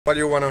What do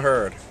you want to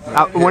hear?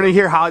 I want to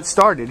hear how it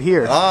started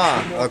here.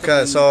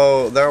 Okay,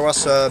 so there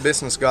was a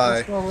business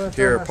guy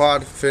here,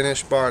 part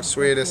Finnish, part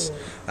Swedish,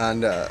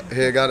 and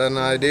he got an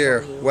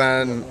idea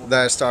when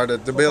they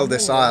started to build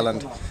this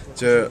island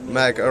to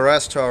make a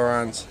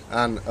restaurant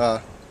and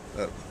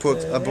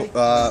put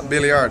a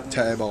billiard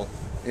table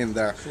in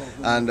there.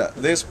 And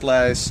this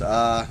place,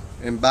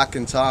 back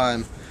in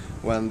time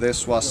when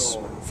this was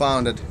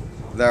founded,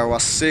 there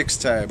was 6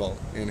 tables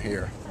in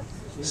here.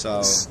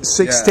 So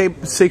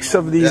six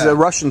of these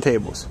Russian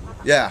tables.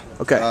 Yeah.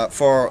 Okay.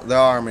 For the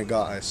army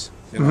guys,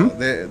 you know,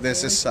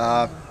 this is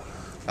I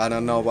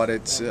don't know what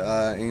it's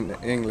in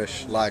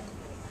English, like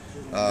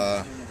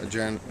a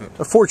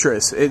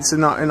fortress. It's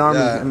an army.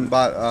 Yeah,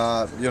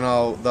 but you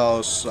know,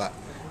 those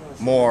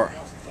more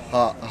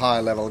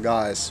high-level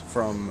guys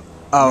from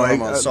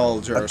normal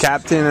soldiers. A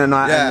captain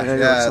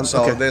and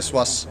So this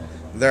was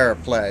their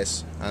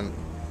place, and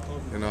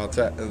you know,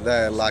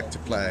 they like to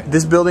play.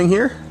 This building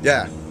here?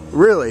 Yeah.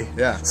 Really?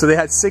 Yeah. So they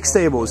had 6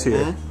 tables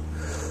here.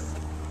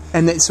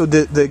 And so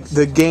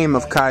the game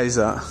of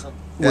Kaisa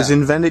was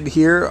invented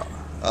here?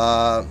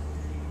 I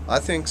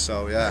think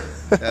so, yeah.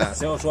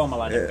 It's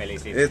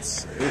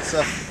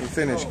a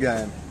Finnish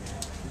game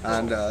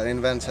and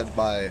invented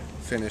by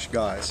Finnish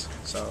guys.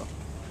 So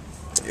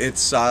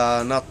it's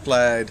not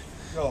played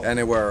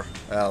anywhere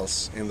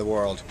else in the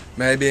world.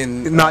 Maybe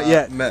in not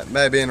yet.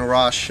 Maybe in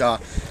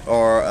Russia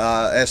or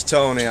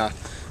Estonia.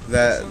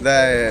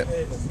 They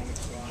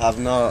have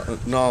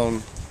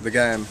known the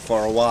game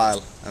for a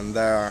while and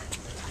they're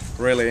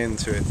really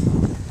into it.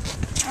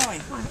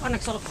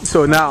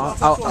 So now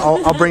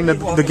I'll bring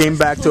the game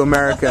back to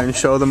America and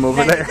show them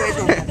over there.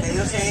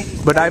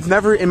 But I've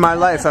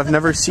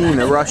never seen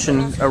a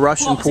Russian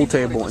pool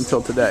table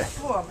until today.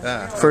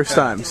 Yeah, First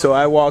time. So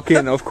I walk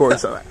in, of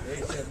course.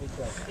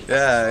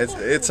 Yeah,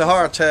 it's a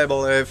hard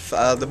table if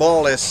the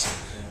ball is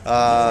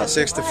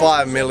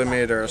 65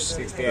 millimeters.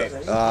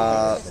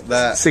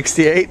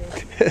 68?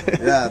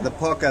 Yeah, the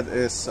pocket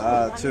is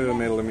 2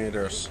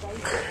 millimeters.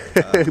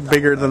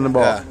 Bigger than the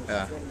ball.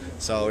 Yeah.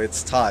 So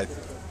it's tight.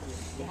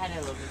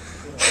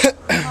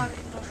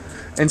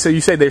 And so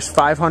you say there's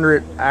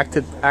 500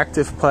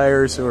 active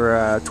players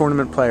or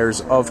tournament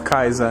players of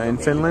Kaisa in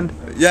Finland?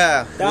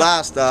 Yeah,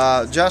 last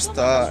just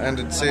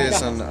ended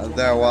season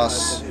there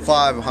was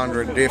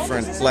 500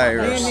 different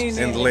players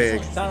in the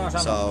league.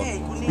 So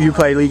you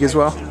play league as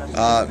well?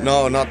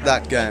 No, not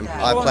that game.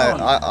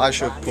 I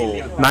shoot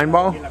pool.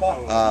 9-ball?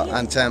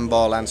 And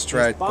 10-ball and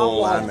straight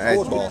pool and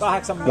 8-ball.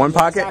 1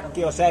 pocket?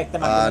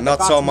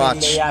 Not so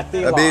much. A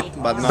bit,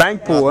 but not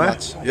bank pool, not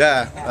much.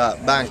 Yeah,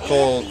 bank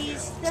pool.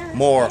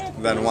 More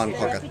than 1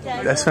 pocket.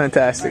 That's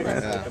fantastic,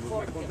 man. Yeah.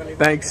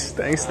 Thanks.